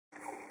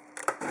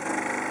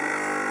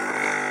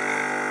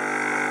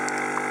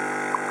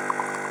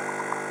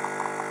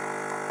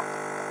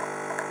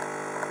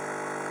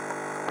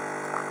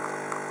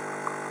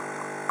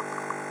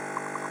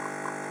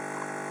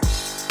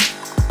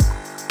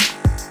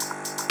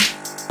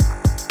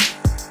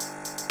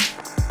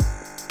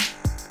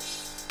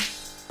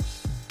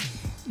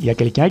Il y a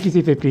quelqu'un qui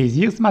s'est fait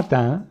plaisir ce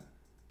matin.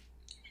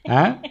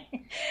 Hein?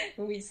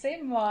 Oui,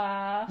 c'est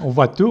moi. On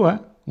voit tout,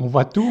 hein? On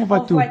voit tout, on voit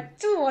On voit tout.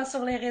 tout hein,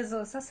 sur les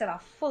réseaux. Ça, c'est la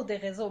faute des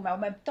réseaux. Mais en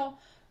même temps,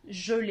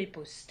 je l'ai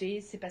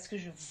posté. C'est parce que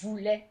je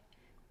voulais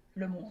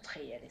le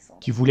montrer, Tu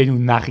Alessandro. voulais nous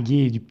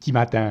narguer du petit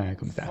matin,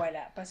 comme ça. Voilà.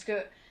 Parce que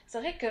c'est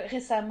vrai que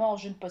récemment,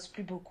 je ne poste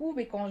plus beaucoup.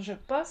 Mais quand je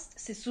poste,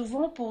 c'est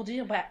souvent pour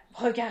dire bah,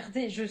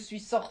 regardez, je suis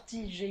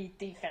sortie, j'ai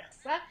été faire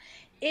ça.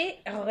 Et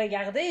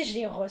regardez,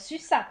 j'ai reçu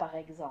ça, par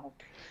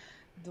exemple.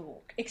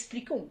 Donc,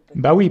 expliquons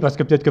Bah oui, peut-être. parce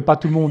que peut-être que pas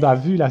tout le monde a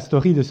vu la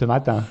story de ce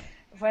matin.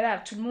 Voilà,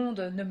 tout le monde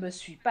ne me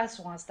suit pas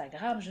sur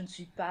Instagram. Je ne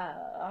suis pas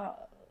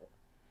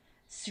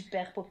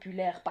super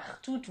populaire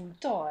partout, tout le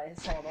temps,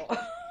 Alessandro.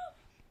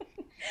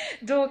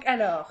 Donc,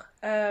 alors,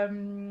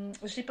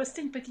 j'ai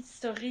posté une petite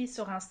story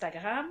sur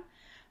Instagram.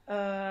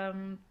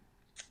 Euh,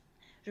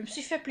 je me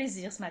suis fait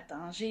plaisir ce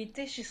matin. J'ai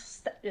été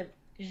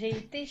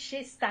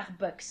chez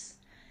Starbucks.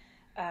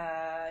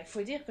 Il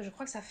faut dire que je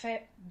crois que ça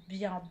fait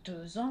bien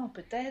 2 ans,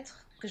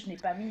 peut-être, que je n'ai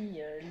pas mis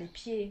les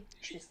pieds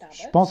chez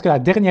Je pense Starbucks. que la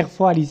dernière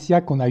fois,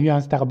 Alicia, qu'on a eu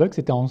un Starbucks,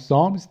 c'était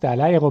ensemble, c'était à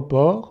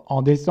l'aéroport,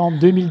 en décembre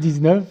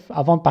 2019,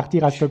 avant de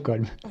partir à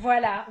Stockholm.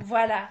 Voilà,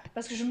 voilà.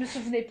 Parce que je me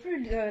souvenais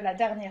plus de la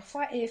dernière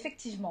fois, et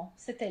effectivement,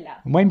 c'était là.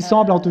 Moi, il me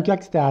semble en tout Euh, cas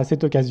que c'était à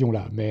cette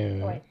occasion-là,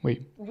 mais Ouais.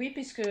 oui. Oui,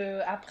 puisque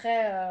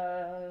après,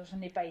 je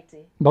n'ai pas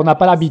été. Bon, on n'a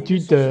pas C'est des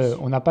l'habitude, sources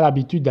sûres. on n'a pas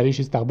l'habitude d'aller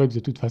chez Starbucks de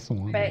toute façon,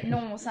 hein, Ben mais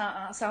non,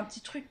 c'est un petit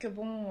truc que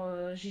bon,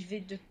 j'y vais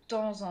de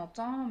temps en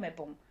temps, mais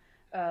bon,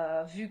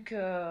 vu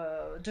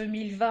que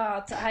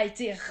 2020 a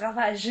été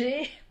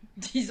ravagé,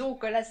 disons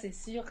que là c'est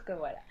sûr que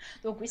voilà.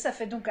 Donc oui, ça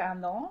fait donc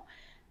 1 an,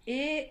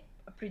 et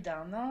plus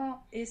d'1 an,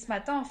 et ce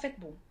matin en fait,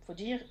 bon, faut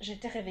dire,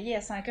 j'étais réveillée à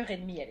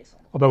 5h30,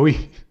 Alessandro. oh bah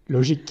oui,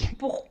 logique.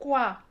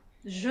 Pourquoi?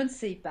 Je ne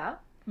sais pas,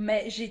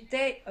 mais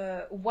j'étais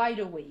wide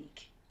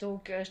awake.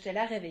 Donc j'étais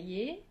là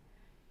réveillée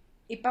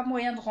et pas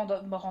moyen de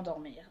me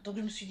rendormir. Donc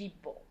je me suis dit,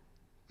 bon,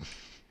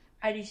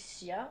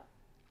 Alicia,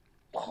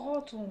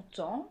 prends ton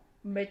temps,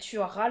 mais tu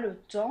auras le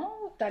temps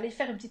d'aller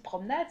faire une petite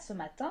promenade ce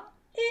matin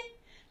et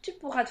tu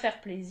pourras te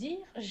faire plaisir.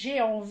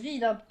 J'ai envie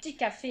d'un petit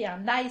café,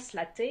 un ice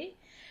latte.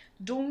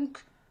 Donc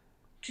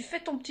tu fais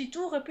ton petit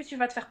tour et puis tu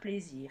vas te faire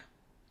plaisir.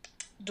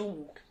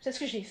 Donc, c'est ce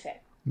que j'ai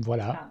fait.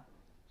 Voilà. Hein.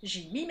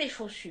 J'ai mis mes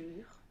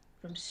chaussures,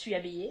 je me suis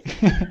habillée,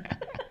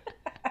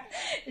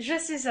 je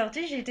suis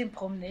sortie, j'ai été me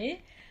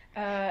promener.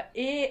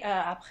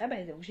 Après,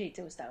 ben, donc, j'ai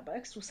été au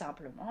Starbucks tout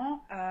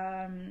simplement.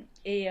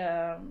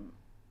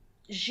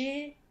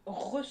 J'ai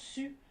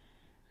reçu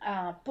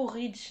un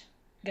porridge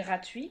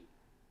gratuit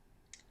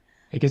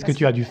Et qu'est-ce que parce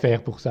tu que as dû ben,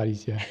 faire pour ça,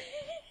 Alicia?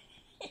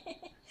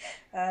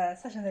 ça,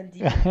 je ne le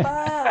dirai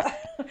pas.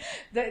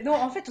 Non,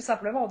 en fait, tout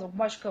simplement. Donc,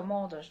 moi, je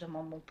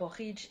demande mon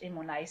porridge et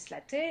mon ice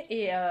latte.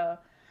 Et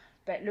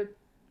ben,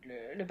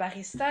 le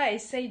barista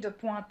essaye de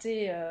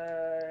pointer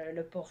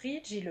le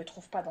porridge. Il ne le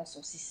trouve pas dans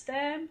son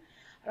système.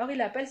 Alors,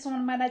 il appelle son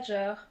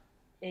manager.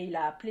 Et il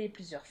a appelé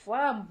plusieurs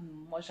fois.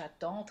 Moi,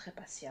 j'attends très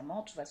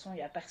patiemment. De toute façon, il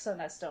n'y a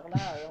personne à cette heure-là.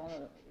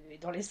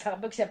 Dans les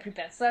Starbucks, il n'y a plus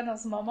personne en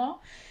ce moment.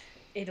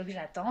 Et donc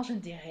j'attends, je ne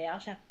dis rien,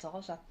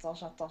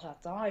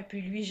 j'attends. Et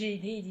puis lui,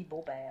 gêné, il dit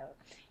bon, ben,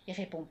 il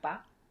répond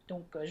pas,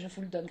 donc je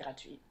vous le donne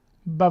gratuit.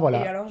 Bah Et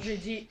voilà. alors j'ai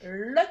dit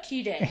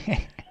lucky day.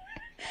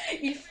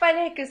 Il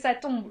fallait que ça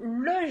tombe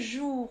le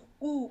jour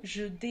où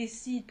je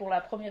décide pour la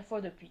première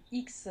fois depuis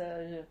X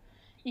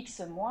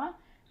mois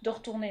de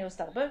retourner au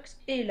Starbucks.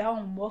 Et là,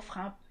 on m'offre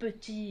un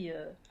petit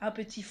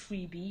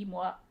freebie,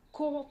 moi,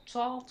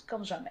 contente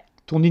comme jamais.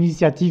 Ton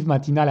initiative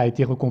matinale a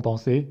été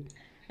récompensée.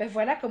 Ben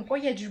voilà, comme quoi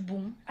il y a du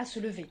bon à se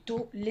lever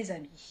tôt, les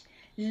amis.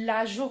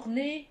 La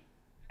journée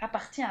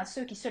appartient à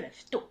ceux qui se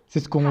lèvent tôt.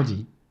 C'est ce qu'on Ha,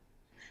 dit.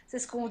 c'est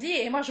ce qu'on dit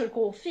et moi je le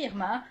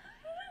confirme. Hein.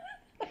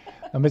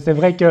 Non, mais c'est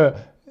vrai que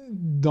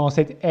dans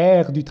cette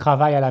ère du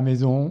travail à la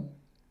maison,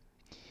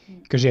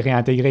 que j'ai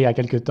réintégré il y a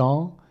quelque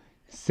temps,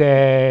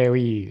 c'est,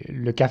 oui,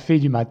 le café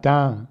du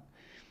matin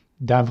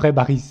d'un vrai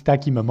barista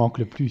qui me manque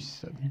le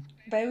plus.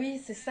 Ben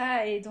oui, c'est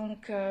ça. Et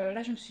donc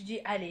là, je me suis dit,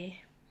 allez,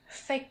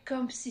 fais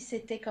comme si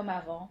c'était comme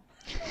avant.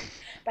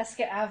 Parce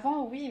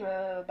qu'avant, oui,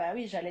 bah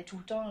oui, j'allais tout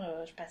le temps,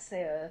 je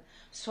passais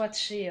soit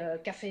chez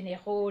Café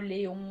Nero,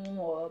 Léon,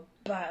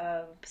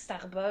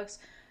 Starbucks,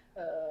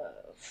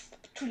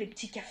 tous les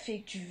petits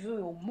cafés que tu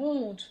veux au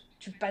monde,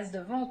 tu passes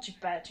devant, tu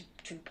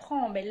le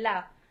prends. Mais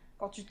là,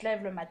 quand tu te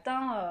lèves le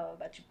matin,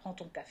 bah, tu prends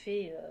ton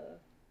café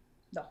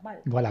normal,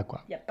 quoi. Voilà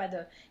quoi. Il n'y a pas de,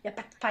 y a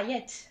pas de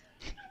paillettes.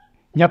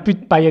 Il n'y a plus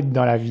de paillettes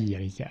dans la vie,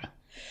 Alicia.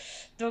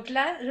 Donc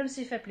là, je me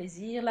suis fait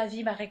plaisir, la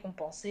vie m'a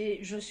récompensée,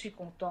 je suis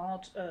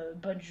contente,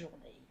 bonne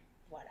journée.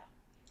 Voilà.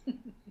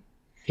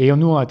 Et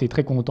nous, on a été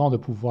très contents de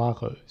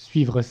pouvoir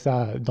suivre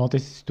ça dans tes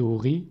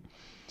stories.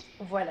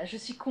 Voilà, je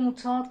suis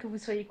contente que vous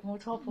soyez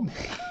content pour moi.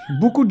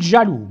 Beaucoup de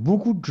jaloux,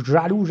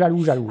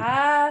 jaloux, jaloux.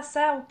 Ah,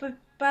 ça, on peut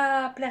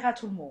pas plaire à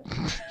tout le monde.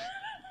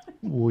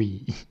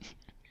 Oui.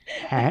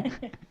 Hein?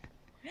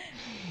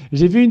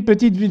 J'ai vu une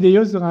petite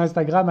vidéo sur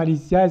Instagram,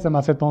 Alicia, et ça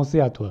m'a fait penser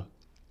à toi.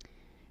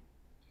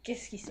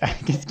 Qu'est-ce qui se passe?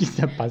 Qu'est-ce qui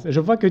se passe? Je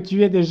vois que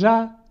tu es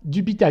déjà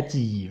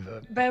dubitative.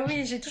 Ben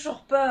oui, j'ai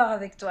toujours peur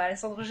avec toi,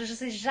 Alessandro. Je ne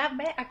sais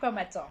jamais à quoi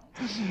m'attendre.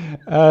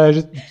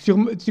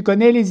 Tu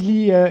connais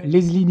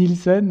Leslie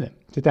Nielsen?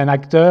 C'est un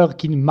acteur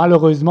qui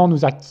malheureusement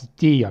nous a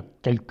quittés il y a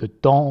quelque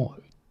temps.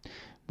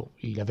 Bon,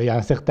 il avait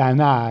un certain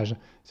âge,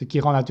 ce qui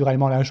rend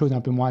naturellement la chose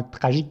un peu moins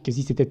tragique que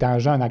si c'était un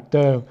jeune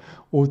acteur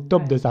au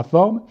top Ouais. de sa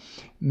forme.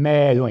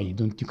 Mais oui,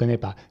 donc tu connais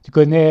pas. Tu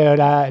connais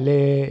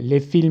les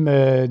films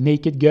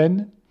Naked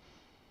Gun?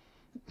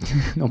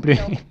 Non plus.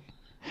 Non,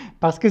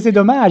 Parce que c'est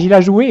dommage, il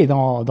a joué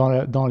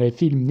dans les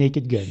films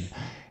Naked Gun.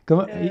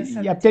 Il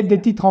ça y a me dit peut-être des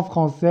rien. titres en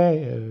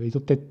français, ils ont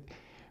peut-être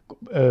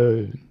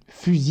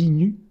Fusil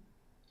nu,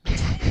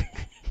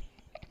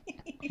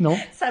 non?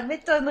 Ça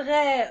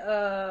m'étonnerait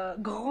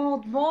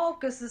grandement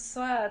que ce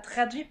soit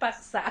traduit par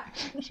ça.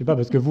 Je sais pas,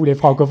 parce que vous, les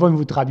francophones,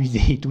 vous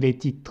traduisez tous les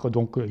titres.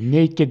 Donc,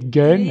 Naked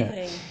Gun,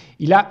 Délivré.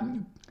 il a,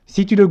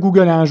 si tu le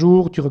googles un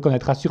jour, tu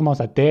reconnaîtras sûrement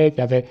sa tête.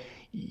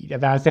 Il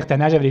avait un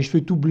certain âge, il avait les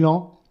cheveux tout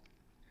blancs.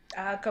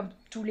 Ah, comme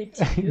tous les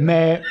petits vieux.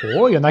 Mais,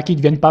 oh, il y en a qui ne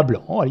deviennent pas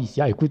blancs.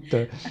 Alicia, écoute,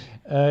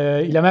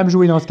 il a même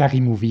joué dans Scary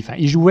Movie. Enfin,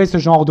 il jouait ce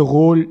genre de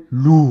rôle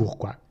lourd,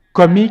 quoi. Ah ouais,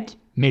 Comique,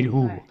 mais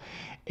lourd. ouais.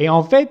 Et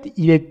en fait,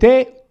 il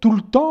était tout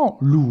le temps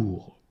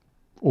lourd,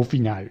 au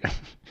final.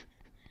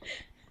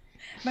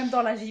 Même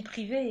dans la vie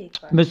privée,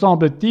 quoi. Me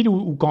semble-t-il,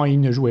 ou quand il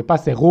ne jouait pas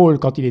ses rôles,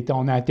 quand il était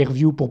en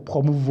interview pour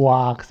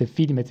promouvoir ses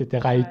films,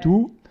 etc. et Ouais.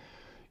 tout,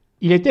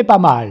 il était pas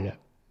mal.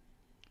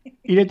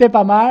 Il était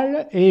pas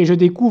mal, et je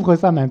découvre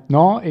ça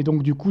maintenant, et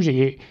donc du coup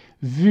j'ai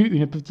vu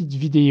une petite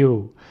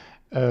vidéo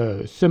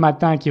ce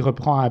matin qui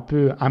reprend un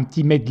peu un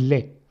petit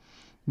medley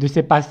de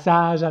ses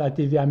passages à la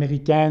TV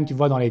américaine, tu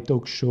vois, dans les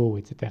talk shows,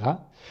 etc.,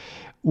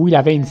 où il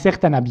avait une Ouais.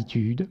 certaine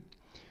habitude.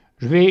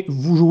 Je vais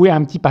vous jouer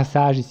un petit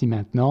passage ici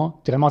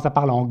maintenant. Vraiment, ça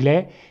parle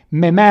anglais.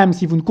 Mais même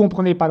si vous ne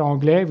comprenez pas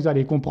l'anglais, vous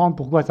allez comprendre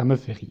pourquoi ça me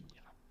fait rire.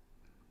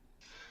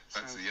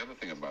 That's the other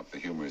thing about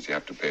the humor is you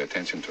have to pay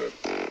attention to it.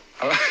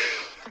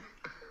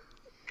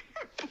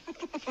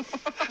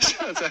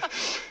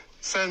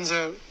 sounds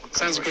a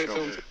great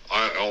film.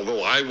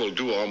 Although I will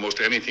do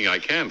almost anything I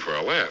can for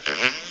a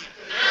laugh.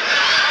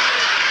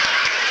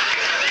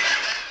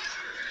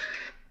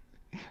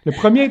 Le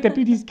premier était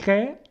plus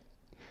discret.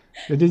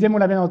 Le deuxième, on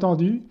l'a bien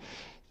entendu.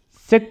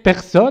 Cette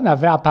personne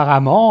avait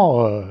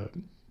apparemment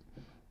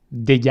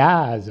des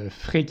gaz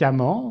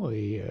fréquemment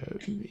et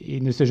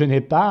ne se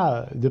gênait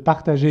pas de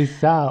partager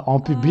ça en Oh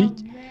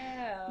public.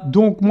 merde.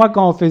 Donc moi,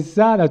 quand on fait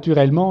ça,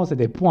 naturellement, c'est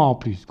des points en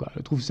plus, quoi.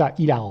 Je trouve ça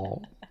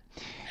hilarant.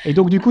 Et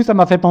donc du coup, ça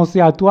m'a fait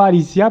penser à toi,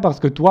 Alicia, parce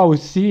que toi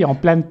aussi, en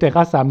pleine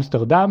terrasse à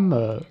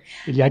Amsterdam,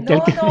 il y a Non,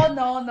 quelques... non,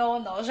 non, non,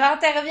 non.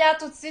 J'interviens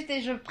tout de suite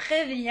et je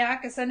préviens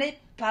que ce n'est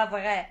pas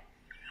vrai.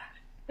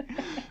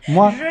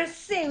 moi, Je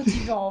sais où tu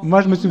veux en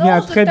moi, je me venir. souviens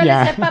Non, je très ne te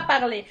bien. laisserai pas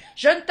parler.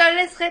 Je ne te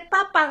laisserai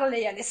pas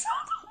parler, Alessandro.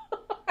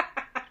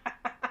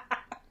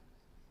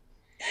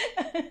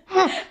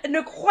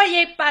 Ne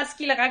croyez pas ce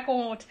qu'il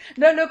raconte.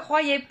 Ne le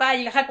croyez pas.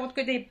 Il raconte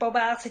que des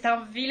bobards. C'est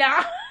un vilain.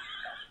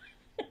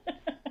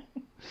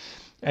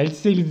 Elle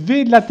s'est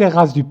levée de la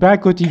terrasse du pain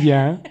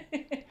quotidien.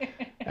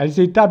 Elle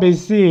s'est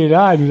abaissée et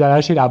là, elle nous a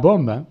lâché la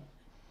bombe, hein.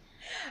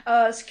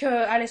 Ce que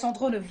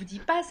Alessandro ne vous dit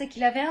pas, c'est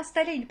qu'il avait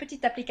installé une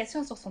petite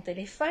application sur son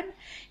téléphone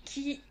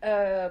qui,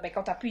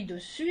 quand tu appuies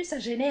dessus, ça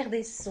génère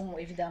des sons.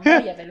 Évidemment,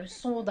 il y avait le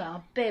son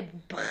d'un paix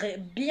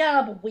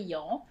bien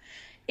bruyant.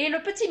 Et le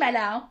petit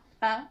malin,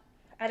 hein,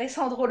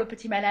 Alessandro, le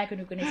petit malin que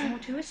nous connaissons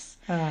tous,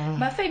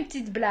 m'a Ah. fait une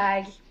petite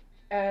blague.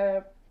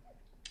 Euh,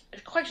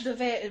 je crois que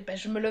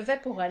je me levais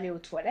pour aller aux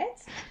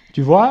toilettes,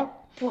 Tu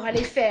vois? pour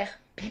aller faire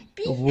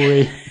pipi.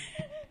 Oui.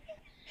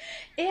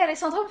 Et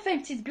Alessandro me fait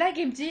une petite blague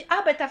et me dit: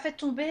 Ah, bah, t'as fait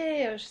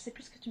tomber, je sais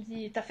plus ce que tu me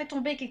dis, t'as fait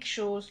tomber quelque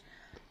chose.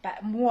 Bah,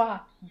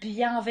 moi,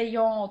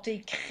 bienveillante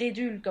et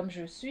crédule comme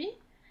je suis,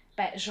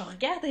 bah, je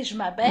regarde et je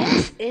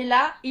m'abaisse. Et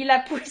là, il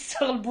appuie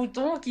sur le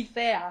bouton qui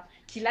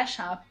lâche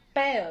un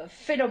paix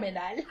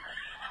phénoménal.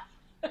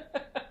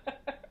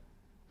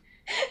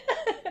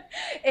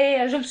 Et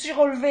je me suis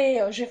relevée,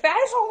 j'ai fait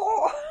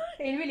Alessandro.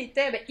 Et lui, il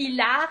était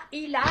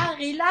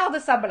hilar de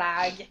sa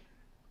blague.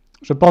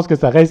 Je pense que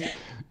ça reste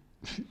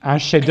un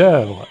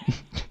chef-d'œuvre.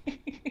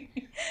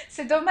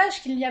 C'est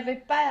dommage qu'il n'y avait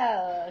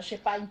pas, je sais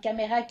pas, une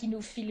caméra qui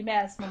nous filmait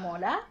à ce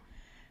moment-là.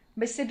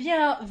 Mais c'est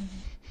bien,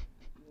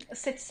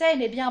 cette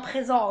scène est bien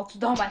présente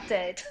dans ma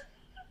tête.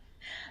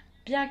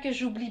 Bien que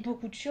j'oublie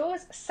beaucoup de choses,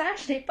 ça,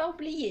 je n'ai pas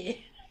oublié.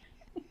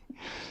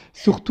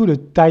 Surtout le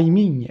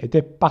timing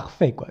était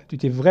parfait, quoi. Tu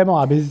t'es vraiment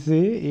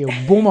abaissé et au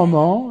bon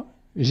moment,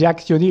 j'ai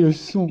actionné le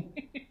son.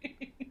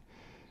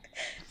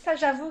 Ça,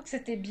 j'avoue que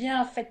c'était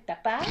bien fait de ta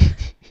part.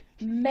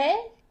 Mais,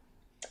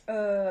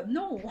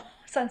 non,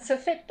 ça ne se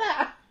fait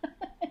pas.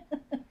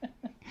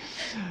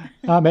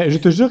 Ah, mais je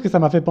te jure que ça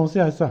m'a fait penser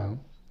à ça, hein.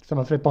 Ça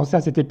m'a fait penser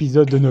à cet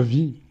épisode de nos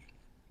vies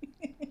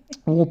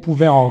où on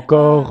pouvait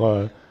encore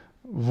Ah,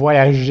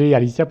 voyager,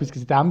 Alicia, puisque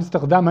c'était à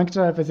Amsterdam, hein, que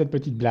j'avais fait cette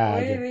petite oui,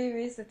 blague. oui,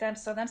 oui, c'était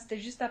Amsterdam. C'était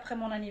juste après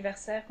mon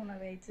anniversaire qu'on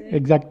avait été.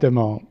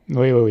 Exactement.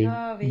 Oui, oui, oui.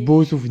 Ah oui,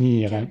 Beau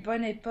souvenir, quelle hein.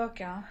 bonne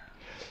époque, hein.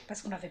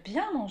 Parce qu'on avait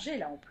bien mangé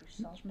là en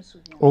plus, hein, je me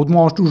souviens. On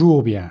mange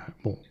toujours bien.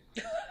 Bon,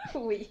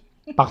 Oui,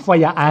 parfois il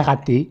y a c'est un vrai.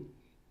 raté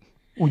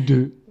ou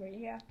deux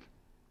Oui,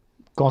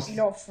 quand,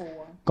 il en faut,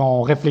 hein, quand on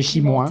pour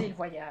réfléchit pimenter moins. le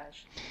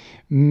voyage.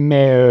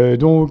 Mais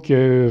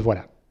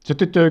voilà.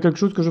 C'était quelque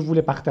chose que je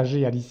voulais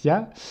partager,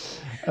 Alicia.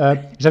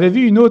 J'avais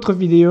vu une autre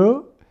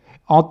vidéo,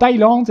 en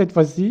Thaïlande cette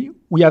fois-ci,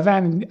 où il y avait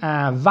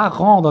un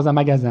varan dans un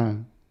magasin.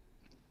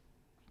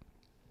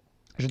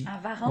 Je- Un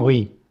varan?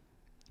 Oui,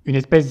 une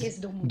espèce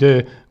Qu'est-ce donc?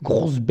 de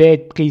grosse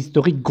bête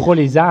préhistorique, gros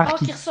lézard Oh,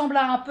 qui, qui ressemble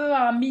à un peu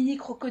à un mini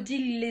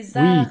crocodile oui,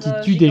 lézard qui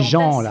tue des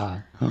gens,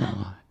 gigantesque. là.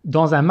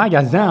 Dans un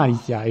magasin, Oh,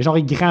 Alicia. Et genre,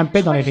 il grimpait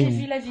je dans crois les que j'ai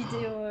rayons. vu la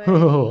vidéo, Oh,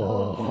 ouais.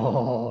 Oh. oh,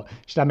 oh.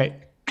 Je la mets.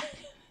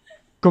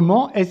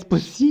 Comment est-ce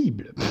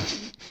possible?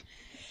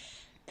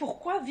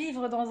 Pourquoi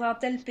vivre dans un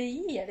tel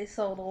pays,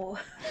 Alessandro?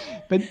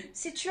 Mais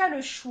Si tu as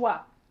le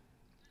choix,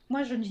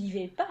 moi je n'y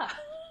vais pas.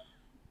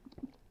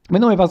 mais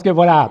non, mais parce que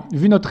voilà,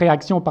 vu notre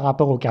réaction par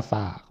rapport au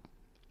cafard,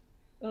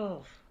 Oh,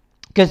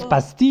 que se oh.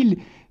 passe-t-il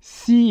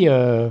si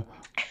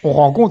on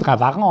rencontre un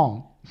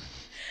varan?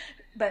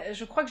 Ben,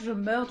 je crois que je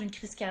meurs d'une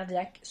crise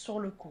cardiaque sur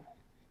le coup.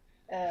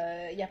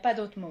 Il n'y a pas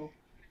d'autre mot.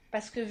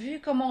 Parce que vu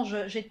comment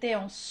j'étais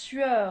en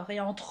sueur et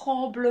en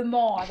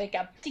tremblement avec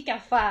un petit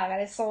cafard,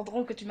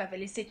 Alessandro, que tu m'avais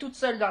laissé toute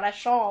seule dans la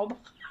chambre,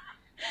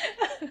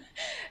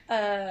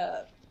 euh,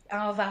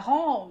 un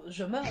varan,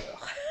 je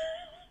meurs.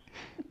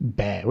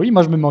 Ben oui,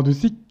 moi je me demande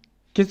aussi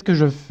qu'est-ce que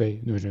je fais.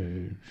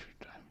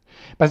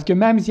 Parce que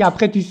même si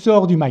après tu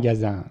sors du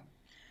magasin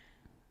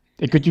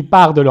et que tu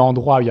pars de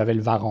l'endroit où il y avait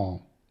le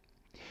varan,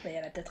 Ben, il y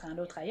en a peut-être un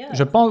autre je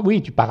ailleurs. pense,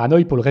 oui, tu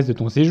paranoïes pour le reste de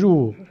ton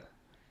séjour.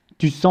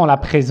 Tu sens la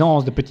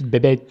présence de petites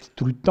bébêtes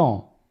tout le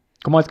temps.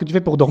 Comment est-ce que tu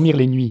fais pour dormir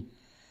les nuits?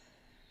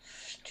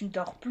 Tu ne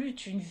dors plus,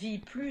 tu ne vis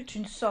plus, tu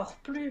ne sors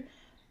plus,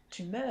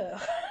 tu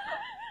meurs.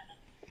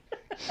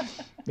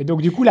 Et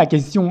donc du coup, la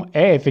question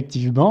est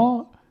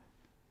effectivement,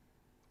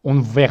 on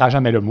ne verra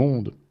jamais le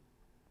monde,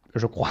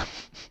 je crois.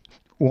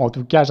 Ou en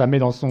tout cas jamais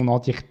dans son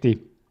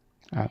entièreté.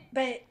 Hein.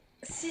 Ben,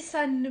 si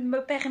ça ne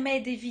me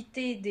permet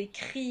d'éviter des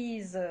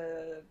crises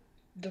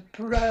de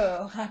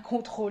pleurs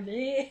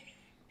incontrôlées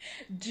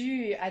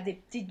dues à des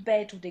petites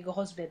bêtes ou des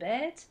grosses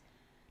bébêtes,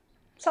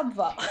 ça me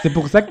va. C'est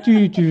pour ça que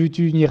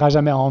tu n'iras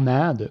jamais en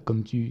Inde,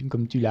 comme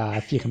tu l'as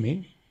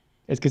affirmé.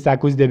 Est-ce que c'est à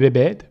cause des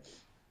bébêtes?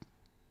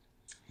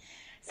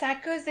 C'est à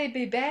cause des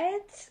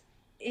bébêtes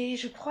et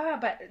je crois,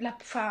 bah,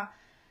 enfin,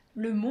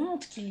 le monde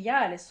qu'il y a,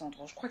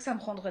 Alessandro, je crois que ça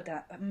me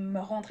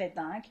rendrait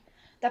dingue.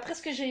 D'après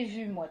ce que j'ai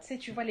vu, moi, tu sais,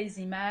 tu vois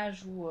les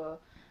images où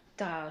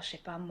t'as, je sais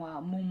pas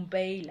moi,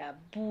 Mumbai, là,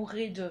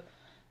 bourré de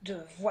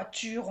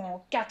voitures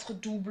en quatre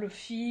doubles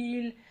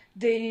fils,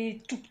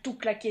 des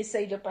tuk-tuk là qui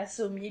essayent de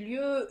passer au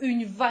milieu,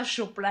 une vache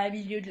au plein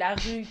milieu de la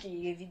rue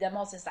qui,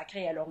 évidemment, c'est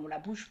sacré, alors on la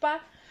bouge pas.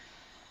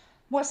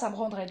 Moi, ça me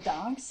rendrait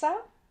dingue, ça.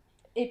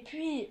 Et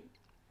puis,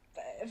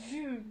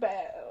 vu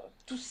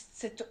toute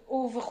cette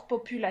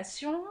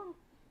overpopulation,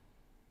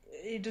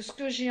 et de ce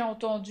que j'ai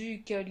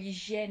entendu que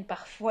l'hygiène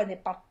parfois n'est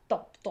pas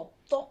top, top,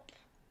 top,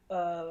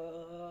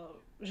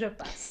 je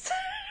passe.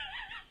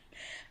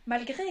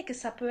 Malgré que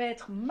ça peut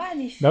être Bah oui,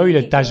 magnifique le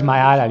et Taj que les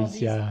Mahal, gens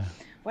disent, Alicia.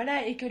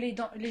 voilà, et que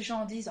les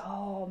gens disent,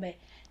 oh, mais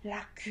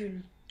la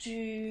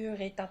culture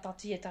et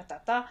tatati et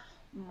tatata,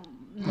 non.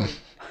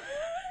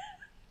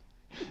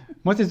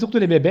 Moi, c'est surtout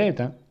les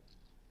bébêtes. Hein.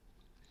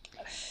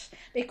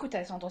 Écoute,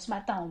 Alessandro, ce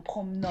matin, en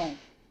promenant,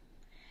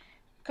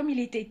 comme il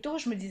était tôt,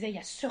 je me disais, il y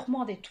a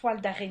sûrement des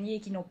toiles d'araignée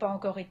qui n'ont pas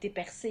encore été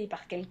percées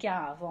par quelqu'un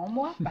avant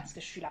moi, parce que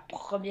je suis la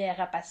première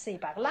à passer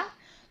par là.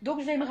 Donc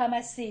je vais me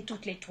ramasser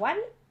toutes les toiles.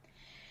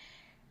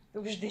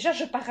 Donc déjà,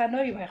 je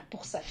paranoïe ouais,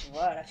 pour ça, tu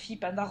vois, la fille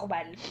pas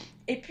normale.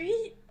 Et puis,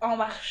 en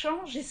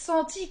marchant, j'ai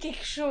senti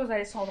quelque chose,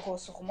 Alessandro,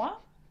 sur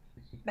moi.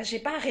 Bah, j'ai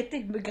pas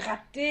arrêté de me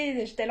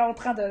gratter, j'étais là en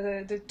train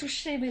de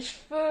toucher mes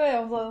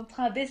cheveux, en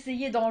train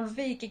d'essayer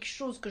d'enlever quelque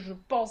chose que je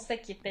pensais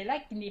qui était là,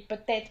 qui n'est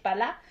peut-être pas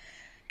là.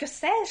 Que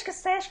sais-je, que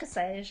sais-je, que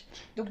sais-je.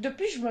 Donc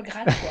depuis, je me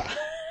gratte, quoi.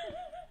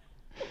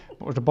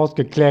 Bon, je pense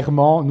que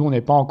clairement, nous, on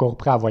n'est pas encore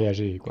prêts à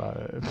voyager. Quoi.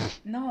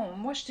 Non,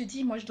 moi je te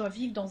dis, moi je dois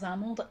vivre dans un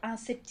monde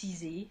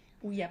inseptisé,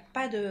 où il n'y a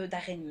pas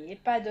d'araignées,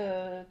 pas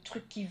de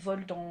trucs qui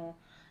volent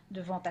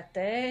devant ta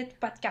tête,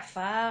 pas de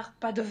cafards,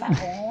 pas de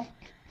varans,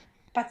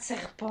 pas de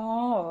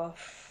serpents.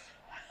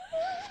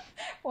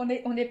 On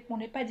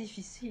n'est pas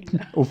difficile.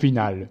 Au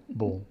final,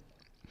 bon.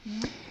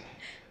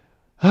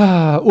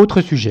 Ah,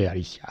 autre sujet,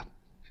 Alicia.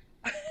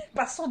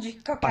 Passons du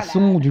coq à Passons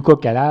l'âne. du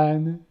coq à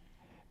l'âne.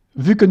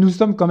 Vu que nous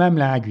sommes quand même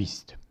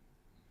linguistes,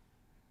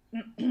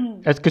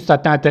 est-ce que ça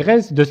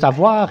t'intéresse de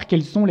savoir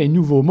quels sont les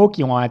nouveaux mots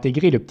qui ont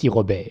intégré le petit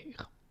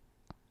Robert?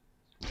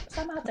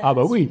 Ça Ah bah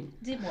m'intéresse, oui. oui.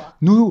 Dis-moi.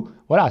 Nous,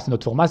 voilà, c'est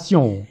notre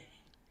formation.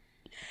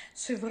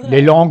 C'est Les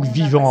vrai, langues on a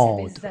passé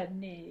vivantes. des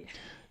années.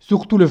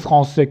 Surtout le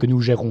français que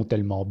nous gérons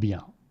tellement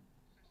bien.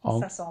 Hein.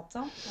 Ça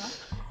s'entend, hein?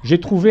 J'ai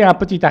trouvé un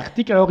petit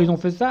article, alors ils ont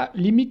fait ça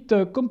limite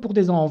comme pour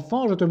des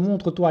enfants, je te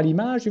montre toi à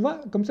l'image, tu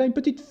vois, comme ça une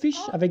petite fiche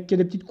Oh, avec des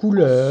petites oh,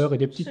 couleurs et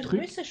des petits oui,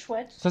 trucs. c'est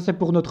chouette. Ça c'est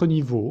pour notre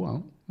niveau,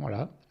 hein.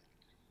 Voilà.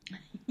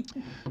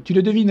 Tu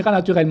le devineras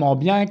naturellement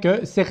bien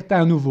que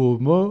certains nouveaux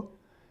mots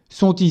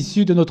sont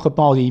issus de notre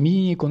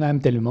pandémie et qu'on aime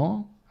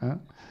tellement. Hein.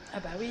 Ah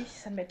bah oui,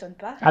 ça ne m'étonne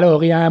pas.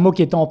 Alors, il y a un mot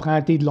qui est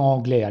emprunté de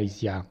l'anglais,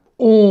 Alicia.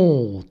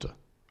 Honte.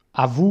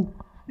 À vous,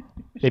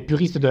 les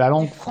puristes de la Du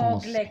langue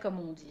française. franglais, comme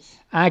on dit.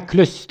 Un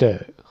cluster,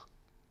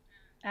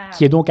 Ah,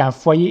 qui est donc un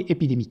foyer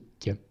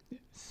épidémique.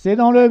 C'est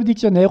dans le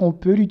dictionnaire, on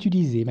peut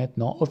l'utiliser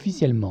maintenant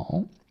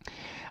officiellement.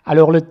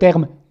 Alors, le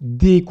terme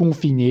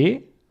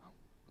déconfiné,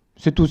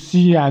 c'est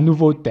aussi un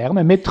nouveau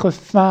terme, mettre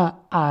fin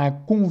à un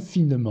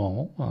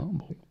confinement. Hein,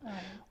 bon. ouais,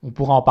 On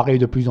pourra en parler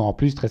de plus en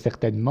plus, très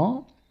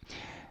certainement.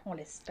 on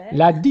l'espère.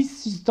 La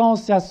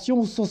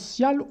distanciation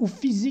sociale ou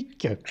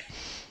physique.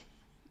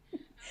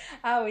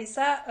 Ah oui,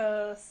 ça,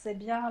 c'est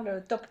bien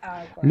le top 1.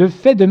 Quoi. Le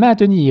fait de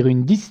maintenir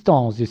une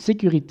distance de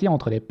sécurité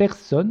entre les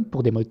personnes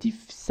pour des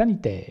motifs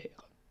sanitaires.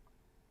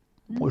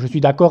 Bon, je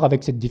suis d'accord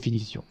avec cette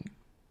définition,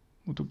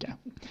 en tout cas.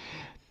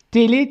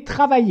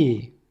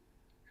 Télétravailler.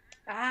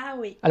 Ah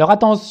oui. Alors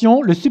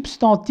attention, le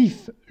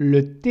substantif,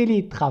 le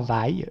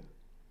télétravail,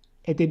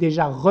 était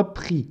déjà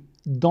repris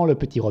dans le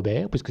Petit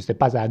Robert, puisque ce n'est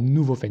pas un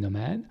nouveau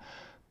phénomène.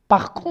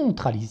 Par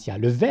contre, Alicia,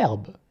 le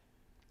verbe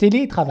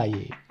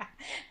télétravailler,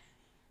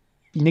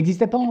 il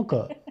n'existait pas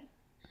encore.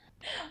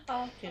 Oh,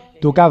 purée.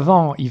 Donc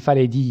avant, il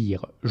fallait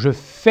dire « je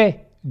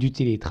fais du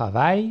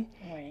télétravail »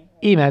 Oui.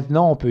 et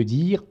maintenant on peut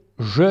dire «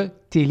 je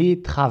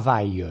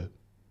télétravaille ».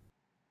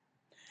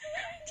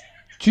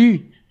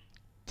 Tu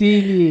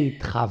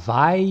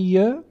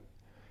télétravailles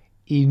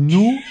et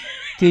nous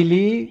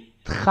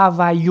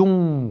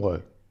télétravaillons.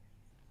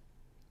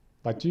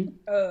 Vois-tu ?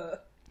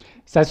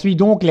 Ça suit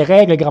donc les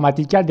règles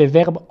grammaticales des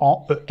verbes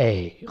en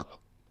ER.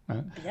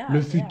 Hein. Bien, Le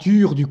bien.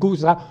 futur, du coup,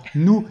 sera «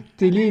 nous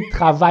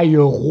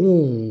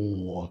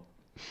télétravaillerons ».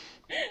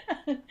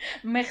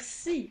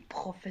 Merci,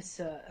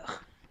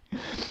 professeur.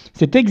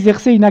 C'est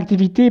exercer une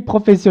activité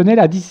professionnelle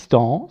à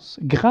distance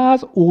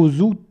grâce aux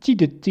outils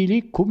de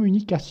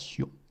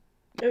télécommunication.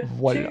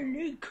 Voilà.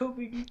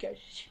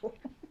 Télécommunication.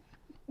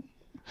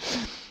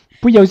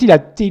 Puis il y a aussi la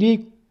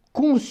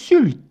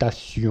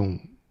téléconsultation.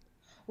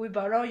 Oui,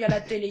 bah alors, il y a la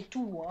télé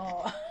tout.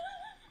 Hein.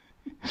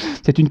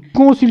 C'est une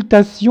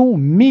consultation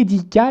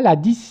médicale à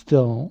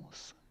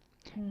distance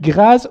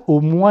grâce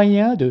aux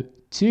moyens de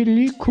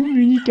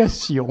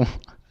télécommunication.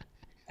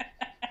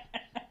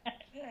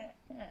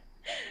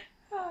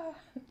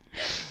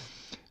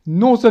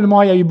 Non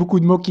seulement il y a eu beaucoup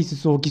de mots qui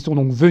sont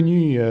donc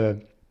venus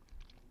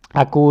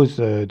à cause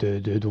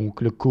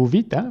donc le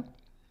Covid, hein,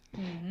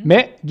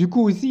 mais du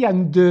coup aussi il y a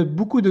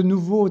beaucoup de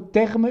nouveaux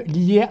termes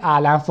liés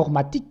à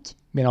l'informatique,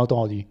 bien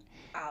entendu.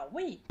 Ah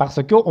oui,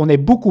 Parce qu'on est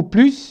beaucoup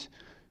plus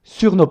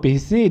sur nos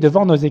PC et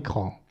devant nos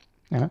écrans.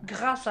 Hein.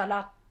 grâce à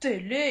la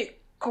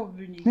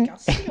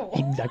télécommunication.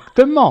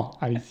 Exactement,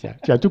 Alicia,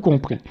 tu as tout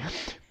compris.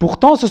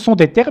 Pourtant, ce sont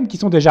des termes qui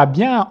sont déjà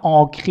bien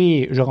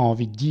ancrés, j'aurais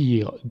envie de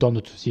dire, dans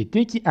notre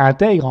société, qui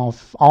intègrent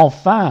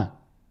enfin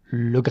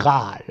le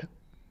Graal,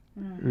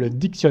 le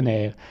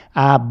dictionnaire.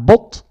 Un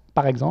bot,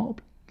 par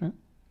exemple, hein,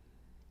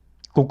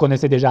 qu'on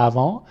connaissait déjà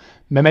avant,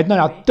 mais maintenant il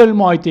a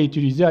tellement été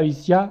utilisé,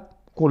 Alicia,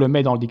 qu'on le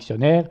met dans le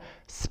dictionnaire.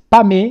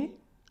 Spammer,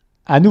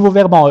 un nouveau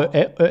verbe en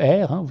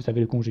ER, hein, vous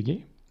savez le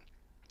conjuguer.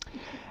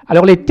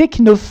 Alors les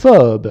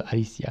technophobes,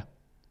 Alicia,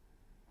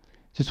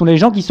 ce sont les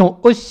gens qui sont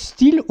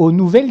hostiles aux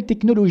nouvelles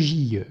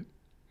technologies.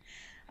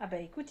 Ah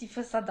ben écoute, il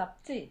faut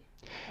s'adapter.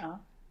 Hein.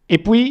 Et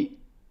puis,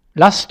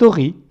 la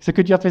story, ce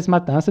que tu as fait ce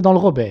matin, c'est dans le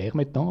Robert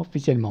maintenant,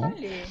 officiellement.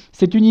 Allez.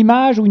 C'est une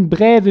image ou une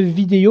brève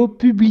vidéo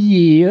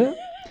publiée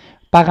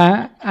par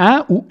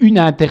un ou une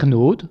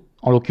internaute,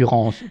 en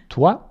l'occurrence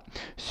toi,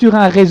 sur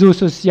un réseau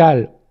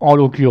social, en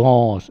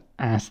l'occurrence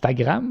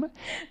Instagram,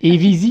 et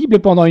visible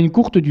pendant une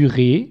courte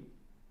durée,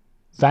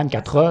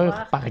 24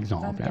 heures par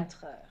exemple.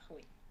 24 heures,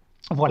 oui.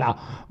 Voilà.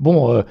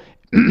 Bon,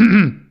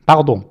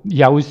 pardon. Il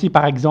y a aussi,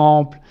 par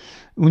exemple,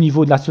 au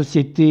niveau de la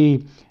société,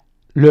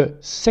 le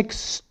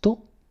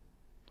sexto.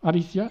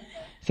 Alicia,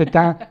 c'est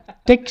un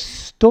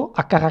texto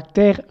à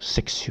caractère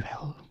sexuel.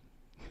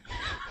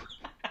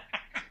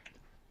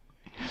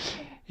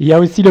 Il y a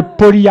aussi le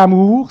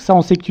polyamour, ça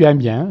on sait que tu aimes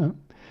bien.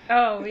 Hein.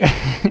 Oh oui.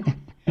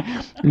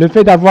 Le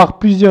fait d'avoir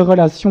plusieurs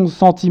relations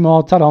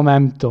sentimentales en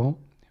même temps,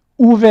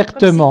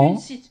 ouvertement,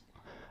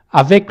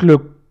 avec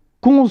le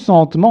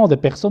consentement des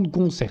personnes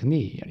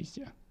concernées,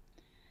 Alicia.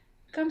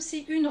 Comme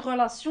si une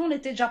relation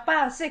n'était déjà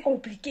pas assez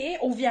compliquée,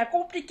 on vient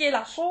compliquer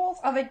la chose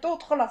avec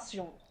d'autres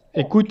relations.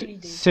 Écoute,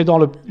 c'est dans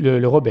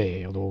le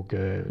Robert, donc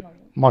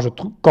moi je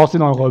trouve quand c'est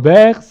dans le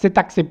Robert, c'est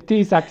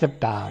accepté, c'est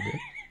acceptable.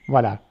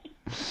 Voilà.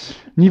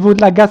 Niveau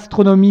de la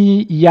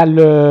gastronomie, il y a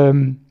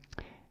le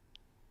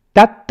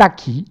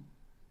tataki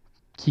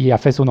qui a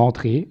fait son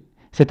entrée.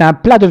 C'est un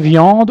plat de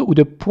viande ou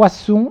de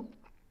poisson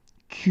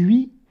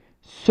cuit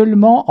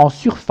seulement en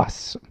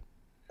surface.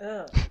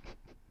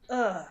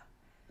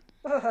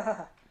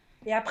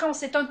 Et après, on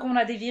s'étonne qu'on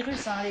a des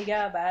virus, hein, les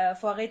gars. Bah,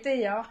 faut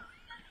arrêter, hein.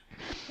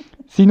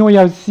 Sinon, il y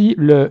a aussi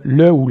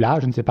le ou la,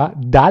 je ne sais pas,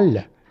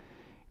 dal,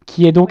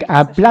 qui est donc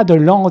un plat de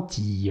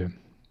lentilles.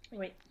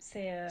 Oui,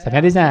 c'est... ça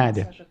vient des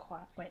Indes. Ça, je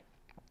crois, oui.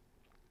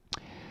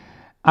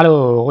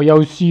 Alors, il y a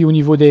aussi au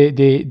niveau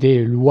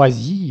des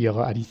loisirs,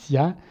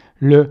 Alicia,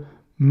 le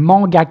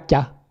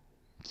mangaka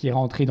qui est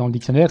rentré dans le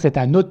dictionnaire. C'est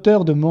un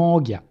auteur de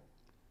manga.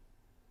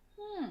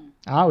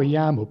 Ah oui, il y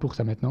a un mot pour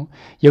ça maintenant.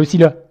 Il y a aussi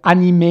le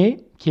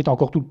animé, qui est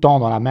encore tout le temps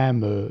dans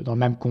le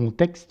même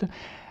contexte.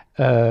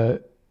 Euh,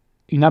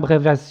 une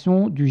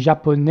abréviation du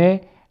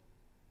japonais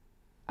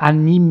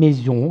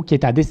animation, qui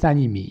est un dessin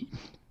animé.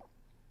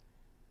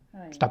 Ouais.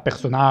 C'est un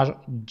personnage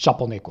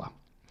japonais, quoi.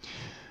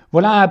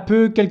 Voilà un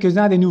peu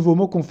quelques-uns des nouveaux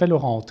mots qu'on fait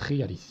leur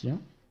entrée, Alicia.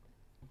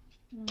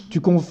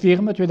 Tu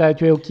confirmes, tu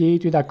es OK,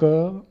 tu es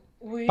d'accord?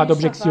 Oui, Pas ça va.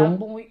 d'objection?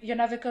 Bon, il y en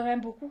avait quand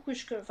même beaucoup que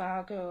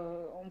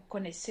on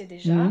connaissait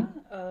déjà. Mhm.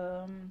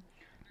 Euh,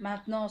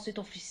 Maintenant, c'est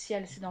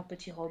officiel, c'est dans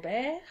Petit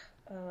Robert.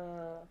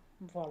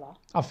 Voilà.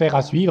 Affaire à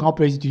Voilà. suivre, on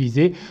peut les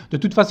utiliser. De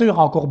toute façon, il y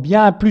aura encore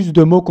bien plus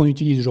de mots qu'on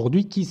utilise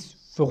aujourd'hui qui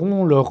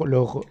feront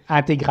leur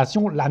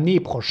intégration l'année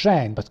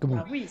prochaine. Parce que bon,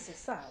 Ah oui, c'est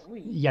ça,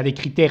 oui. il y a des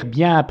critères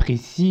bien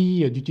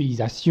précis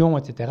d'utilisation,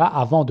 etc.,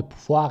 avant de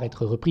pouvoir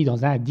être repris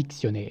dans un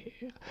dictionnaire.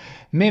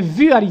 Mais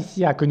vu,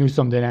 Alicia, que nous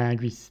sommes des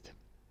linguistes,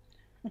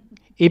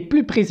 et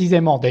plus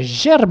précisément des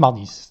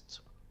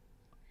germanistes,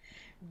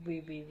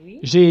 Oui, oui, oui.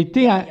 j'ai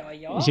été, Ja, ja,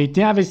 ja. j'ai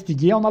été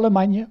investigué en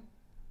Allemagne.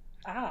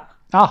 Ah,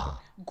 Ah,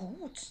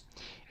 gut.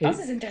 et, Das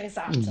ist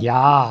interessant.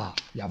 ja,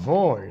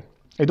 jawohl.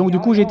 Et donc, du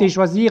Ja, coup, j'ai ja. été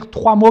choisir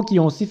 3 mots qui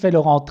ont aussi fait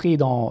leur entrée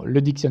dans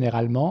le dictionnaire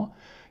allemand,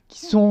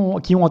 qui ont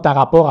un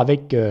rapport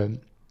avec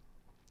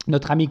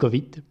notre ami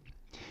Covid.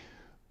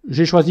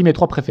 J'ai choisi mes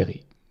 3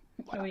 préférés.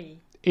 Oui.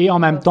 Et en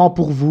même Ça, temps,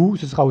 pour vous,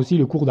 ce sera aussi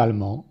le cours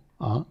d'allemand.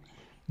 Hein.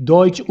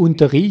 Deutsch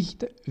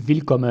Unterricht,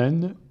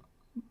 willkommen,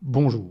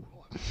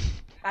 bonjour.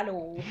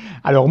 Hallo.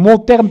 Alors, mon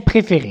terme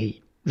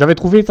préféré, j'avais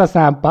trouvé ça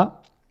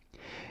sympa,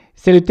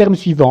 c'est le terme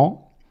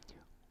suivant,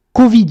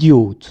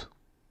 covidiote.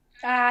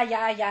 Ah,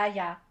 ja, ja,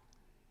 ja.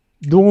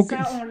 Donc, Ça,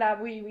 on l'a,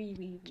 oui, oui,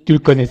 oui, oui. tu le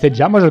connaissais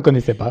déjà, moi je le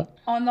connaissais pas.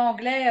 En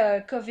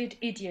anglais, Covid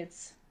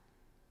idiots.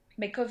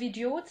 Mais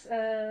Covidiots,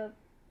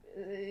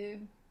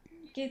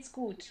 geht's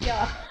gut,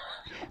 ja.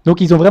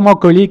 Donc, ils ont vraiment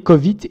collé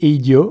Covid et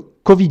idiot,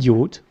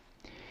 covidiote.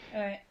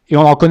 Ouais. Et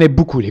on en connaît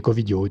beaucoup, les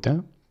covidiotes.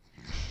 Hein.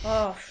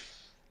 Oh,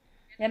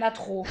 il y en a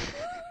trop.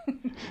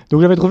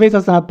 Donc, j'avais trouvé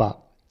ça sympa.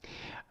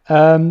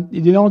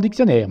 Il est dans le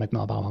dictionnaire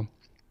maintenant, apparemment.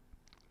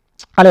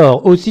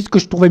 Alors, aussi, ce que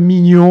je trouvais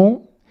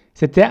mignon,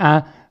 c'était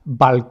un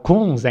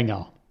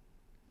balkonsänger.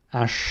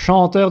 Un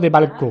chanteur des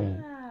balcons.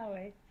 Ah,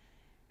 ouais.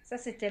 Ça,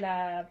 c'était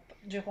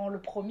durant le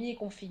premier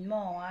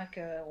confinement, hein,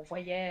 qu'on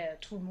voyait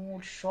tout le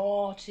monde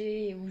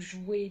chanter ou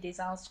jouer des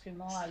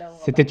instruments. Alors,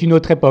 C'était une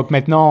autre époque.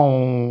 Maintenant,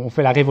 on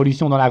fait la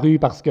révolution dans la rue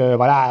parce que,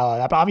 voilà, on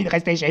n'a pas envie de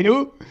rester chez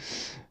nous.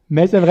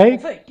 Mais on veut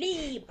être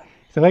libre.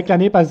 c'est vrai que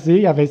l'année passée,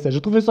 il y avait ça. Je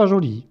trouvais ça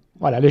joli.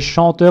 Voilà, les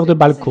chanteurs de C'est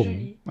balcon.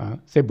 joli. Hein,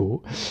 c'est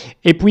beau.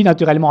 Et puis,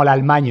 naturellement,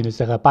 l'Allemagne ne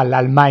serait pas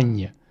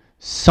l'Allemagne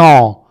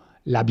sans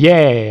la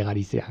bière,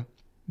 Alicia.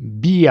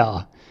 Bier.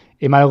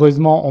 Et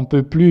malheureusement, on ne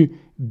peut plus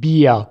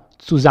Bier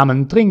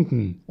zusammen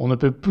trinken. On ne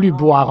peut plus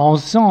boire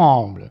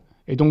ensemble.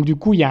 Et donc, du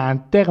coup, il y a un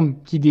terme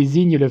qui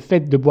désigne le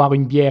fait de boire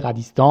une bière à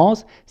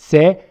distance.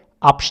 C'est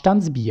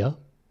Abstandsbier.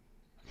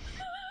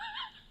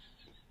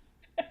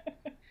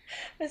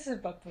 Mais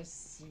c'est pas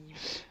possible.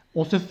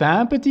 On se fait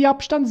un petit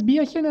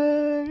Abstandsbierchen,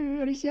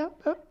 Alicia?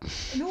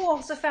 Nous,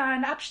 on se fait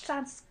un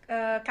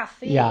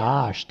Abstandskaffee.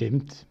 Ja,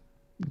 stimmt.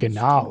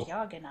 Genau. Stimmt,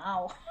 ja,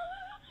 genau.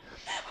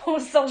 On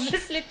sort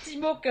juste les petits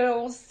mots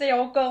qu'on sait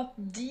encore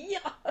dire,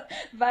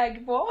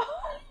 vaguement.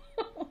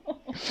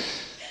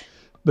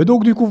 Mais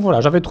donc, du coup,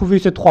 voilà, j'avais trouvé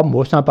ces 3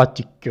 mots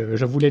sympathiques.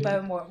 Je voulais...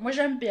 Ben, moi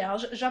j'aime bien.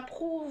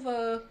 J'approuve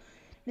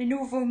les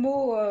nouveaux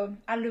mots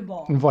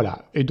allemands. Voilà.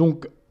 Et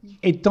donc,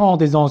 étant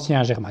des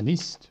anciens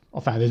germanistes,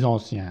 enfin des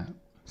anciens,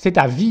 c'est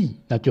à vie,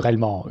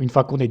 naturellement, une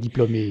fois qu'on est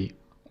diplômé,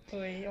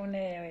 Oui, on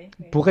est. Oui,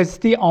 oui. pour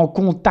rester en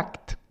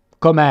contact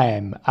quand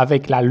même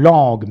avec la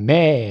langue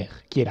mère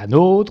qui est la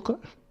nôtre,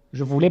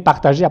 je voulais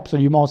partager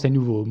absolument ces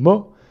nouveaux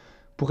mots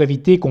pour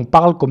éviter qu'on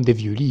parle comme des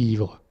vieux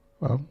livres.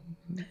 Hein,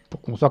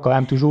 pour qu'on soit quand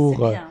même toujours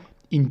C'est bien.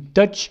 in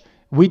touch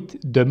with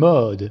the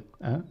mode.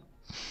 Hein.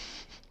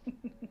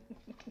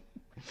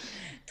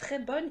 Très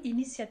bonne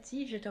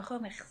initiative, je te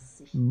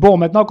remercie. Bon,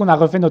 maintenant qu'on a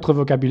refait notre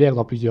vocabulaire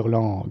dans plusieurs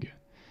langues,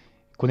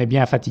 qu'on est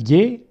bien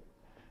fatigué,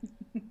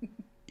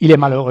 il est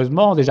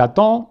malheureusement déjà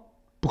temps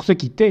pour se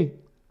quitter.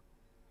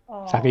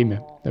 Oh. Ça rime.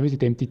 T'as vu,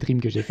 c'était une petite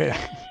rime que j'ai fait là.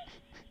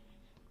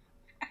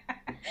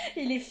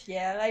 Il est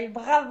fier, hein,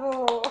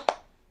 bravo.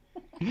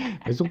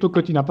 Mais surtout que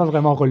tu n'as pas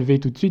vraiment relevé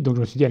tout de suite, donc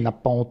je me suis dit, elle n'a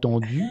pas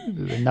entendu,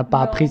 elle n'a pas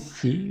Non.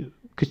 apprécié.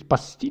 Que se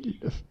passe-t-il?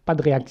 Pas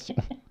de réaction.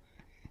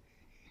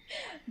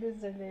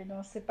 Désolée,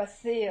 non, c'est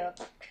passé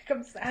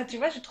comme ça. Ah, tu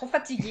vois, je suis trop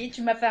fatiguée.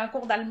 Tu m'as fait un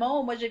cours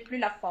d'allemand, moi j'ai plus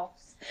la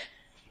force.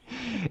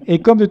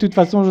 Et comme de toute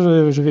façon,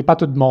 je ne vais pas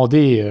te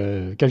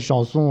demander quelle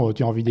chanson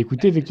tu as envie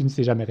d'écouter, vu que tu ne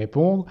sais jamais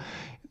répondre,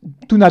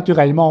 tout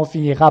naturellement, on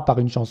finira par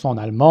une chanson en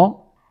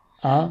allemand.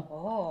 Hein?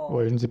 Oh.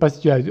 Ouais, je ne sais pas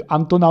si tu as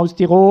Anton aus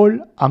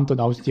Tirol. Anton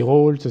aus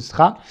Tirol, ce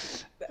sera.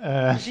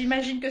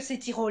 J'imagine que c'est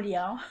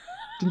tyrolien.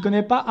 Tu ne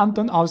connais pas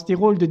Anton aus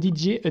Tirol de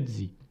DJ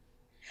Ötzi?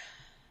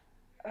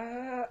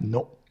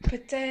 Non.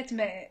 Peut-être,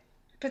 mais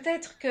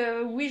peut-être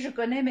que oui, je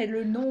connais, mais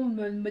le nom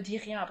me dit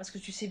rien parce que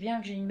tu sais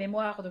bien que j'ai une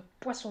mémoire de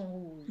poisson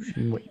rouge.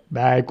 Oui.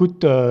 Bah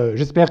écoute,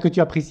 j'espère que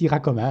tu apprécieras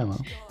quand même, hein.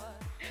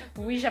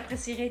 Oui,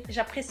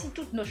 j'apprécie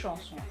toutes nos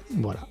chansons.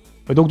 Voilà.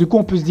 Donc du coup,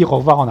 on peut se dire au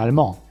revoir en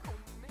allemand.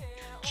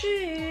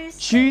 Tschüss!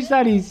 Tschüss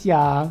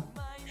Alicia.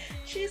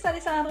 Tschüss,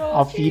 Alessandro!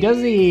 Auf Tschüss.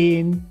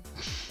 Wiedersehen.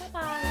 Bye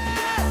bye.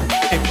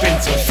 Ich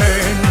bin so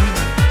schön,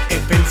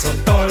 ich bin so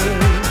toll,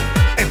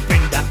 ich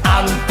bin der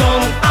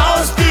Anton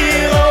aus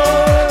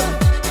Tirol.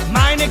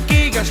 Meine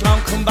Giger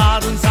schlanken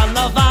Badeln sind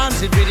ein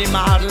Wahnsinn wie die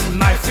Madeln.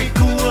 Meine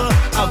Figur,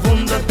 ein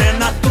Wunder der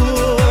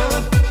Natur.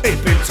 Ich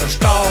bin so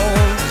stark.